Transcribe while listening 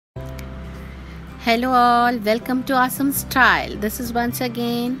Hello all, welcome to Awesome Style. This is once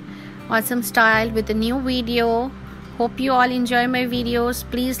again Awesome Style with a new video. Hope you all enjoy my videos.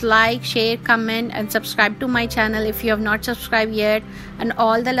 Please like, share, comment and subscribe to my channel if you have not subscribed yet. And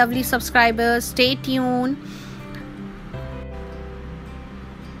all the lovely subscribers, stay tuned.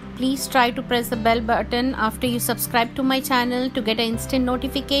 Please try to press the bell button after you subscribe to my channel to get an instant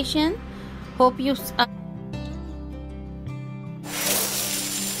notification. Hope you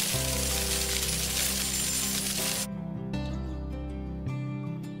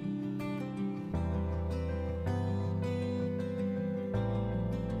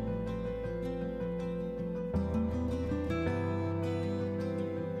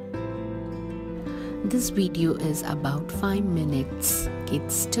This video is about 5 minutes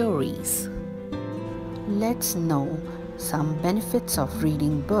kids stories. Let's know some benefits of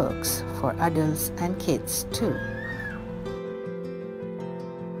reading books for adults and kids too.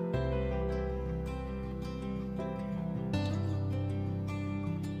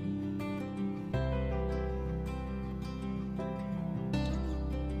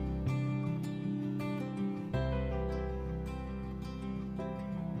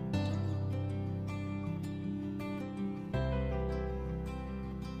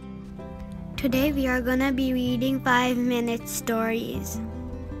 Today we are gonna be reading 5-minute stories.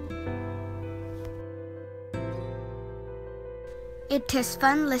 It is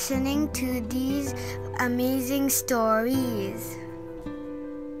fun listening to these amazing stories.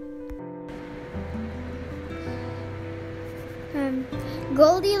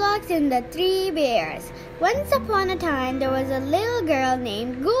 Goldilocks and the Three Bears. Once upon a time, there was a little girl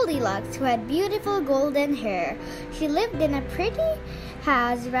named Goldilocks who had beautiful golden hair. She lived in a pretty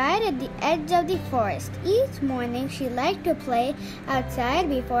house right at the edge of the forest. Each morning, she liked to play outside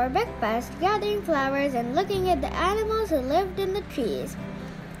before breakfast, gathering flowers and looking at the animals who lived in the trees.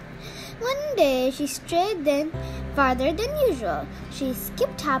 One day, she strayed farther than usual. She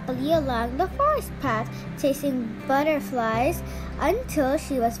skipped happily along the forest path, chasing butterflies until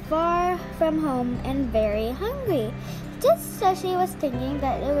she was far from home and very hungry. Just as she was thinking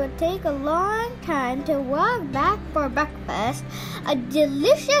that it would take a long time to walk back for breakfast, a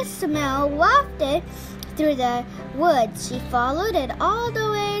delicious smell wafted through the woods. She followed it all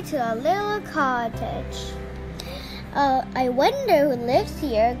the way to a little cottage. I wonder who lives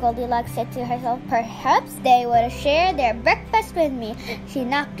here, Goldilocks said to herself. Perhaps they would share their breakfast with me. She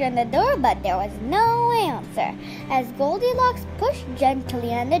knocked on the door, but there was no answer. As Goldilocks pushed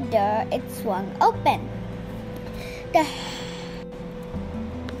gently on the door, it swung open.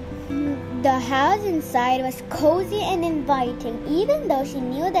 The house inside was cozy and inviting. Even though she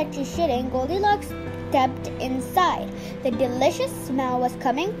knew that she shouldn't, Goldilocks stepped inside. The delicious smell was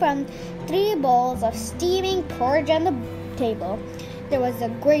coming from 3 bowls of steaming porridge on the table. There was a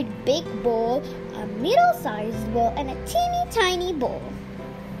great big bowl, a middle-sized bowl, and a teeny tiny bowl.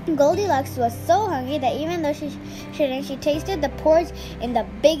 Goldilocks was so hungry that even though she shouldn't, she tasted the porridge in the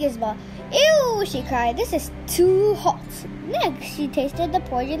biggest bowl. Ew, she cried, this is too hot. Next, she tasted the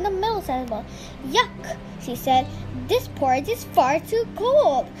porridge in the middle-sized bowl. Yuck, she said, this porridge is far too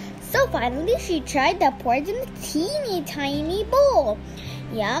cold. So finally, she tried the porridge in the teeny tiny bowl.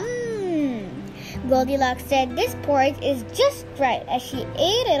 Yum! Goldilocks said, this porridge is just right. As she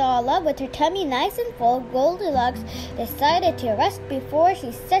ate it all up with her tummy nice and full, Goldilocks decided to rest before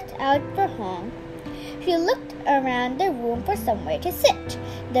she set out for home. She looked around the room for somewhere to sit.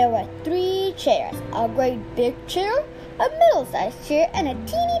 There were 3 chairs, a great big chair, a middle-sized chair, and a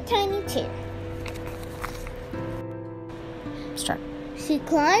teeny tiny chair. start. She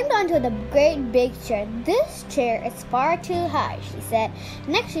climbed onto the great big chair. This chair is far too high, she said.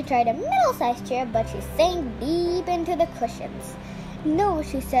 Next, she tried a middle-sized chair, but she sank deep into the cushions. No,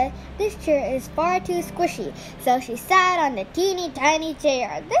 she said, this chair is far too squishy. So she sat on the teeny tiny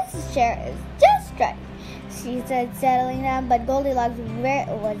chair. This chair is just right, she said, settling down, but Goldilocks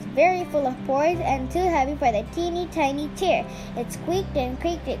was very full of porridge and too heavy for the teeny tiny chair. It squeaked and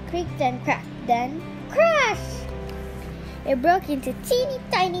creaked, it creaked and cracked. Then, crash! It broke into teeny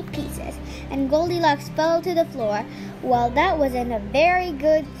tiny pieces, and Goldilocks fell to the floor. Well, that wasn't a very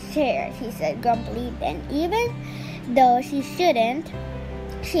good chair, she said grumpily. Then, even though she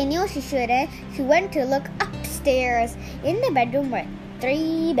knew she shouldn't, she went to look upstairs. In the bedroom were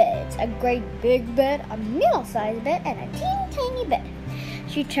 3 beds, a great big bed, a middle-sized bed, and a teeny tiny bed.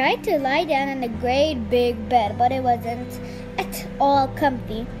 She tried to lie down on the great big bed, but it wasn't at all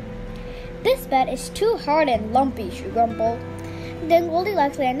comfy. This bed is too hard and lumpy, she grumbled. Then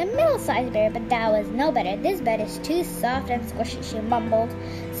Goldilocks lay on the middle-sized bed, but that was no better. This bed is too soft and squishy, she mumbled.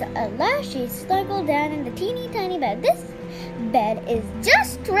 So at last she snuggled down in the teeny tiny bed. This bed is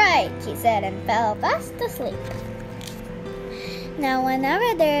just right, night, she said, and fell fast asleep. Now,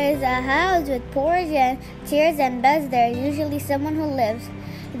 whenever there is a house with porch and chairs and beds, there is usually someone who lives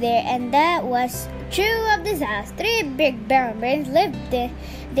there, and that was true of this house. 3 big brown bears lived there.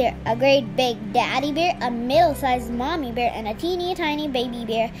 A great big daddy bear, a middle-sized mommy bear, and a teeny tiny baby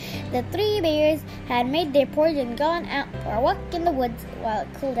bear. The 3 bears had made their porch and gone out for a walk in the woods while it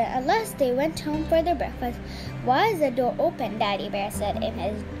cooled down. At last they went home for their breakfast. "Why is the door open?" Daddy Bear said in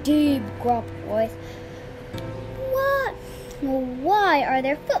his deep, gruff voice. "What? Why are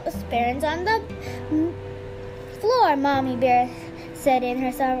there footprints on the floor?" Mommy Bear said in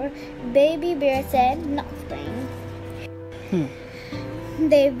her sorrow. Baby Bear said nothing.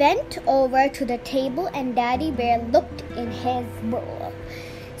 They went over to the table and Daddy Bear looked in his bowl.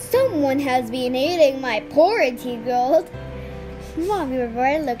 "Someone has been eating my porridge," he growled. Mommy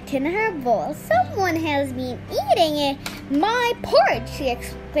Bear looked in her bowl. "Someone has been eating my porridge," she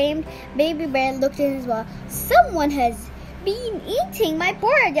exclaimed. Baby Bear looked in his bowl. "Someone has been eating my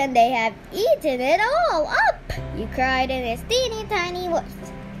porridge, and they have eaten it all up," he cried in his teeny tiny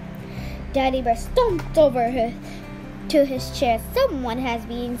voice. Daddy Bear stomped over to his chair. "Someone has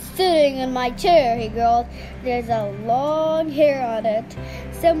been sitting in my chair," he growled. "There's a long hair on it."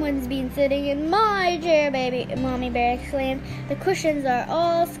 "Someone's been sitting in my chair," Mommy Bear exclaimed. "The cushions are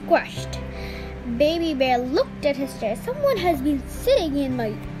all squashed." Baby Bear looked at his chair. "Someone has been sitting in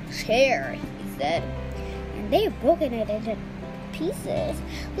my chair," he said. "And they've broken it into pieces.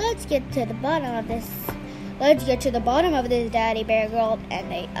 Let's get to the bottom of this." Daddy Bear growled, and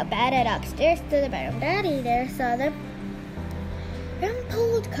they batted upstairs to the bedroom. Daddy Bear saw the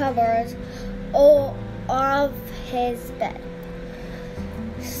rumpled covers of his bed.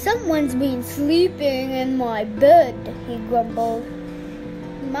 "Someone's been sleeping in my bed," he grumbled.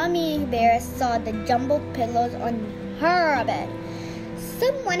 Mommy Bear saw the jumbled pillows on her bed.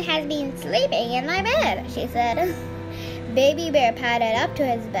 "Someone has been sleeping in my bed," she said. Baby Bear padded up to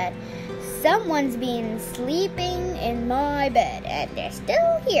his bed. "Someone's been sleeping in my bed, and they're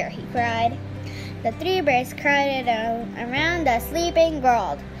still here," he cried. The 3 bears crowded around the sleeping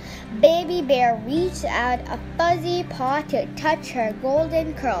girl. Baby Bear reached out a fuzzy paw to touch her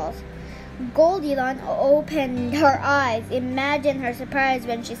golden curls. Goldilocks opened her eyes. Imagine her surprise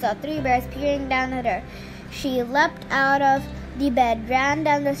when she saw 3 bears peering down at her. She leapt out of the bed, ran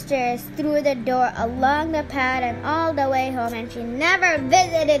down the stairs, through the door, along the path, and all the way home, and she never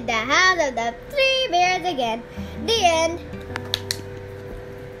visited the house of the 3 bears again. The end.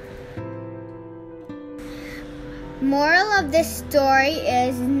 Moral of this story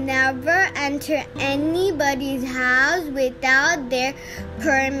is never enter anybody's house without their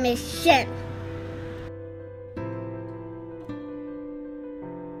permission.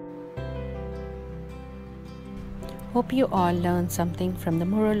 Hope you all learned something from the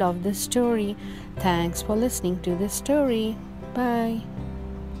moral of this story. Thanks for listening to this story. Bye.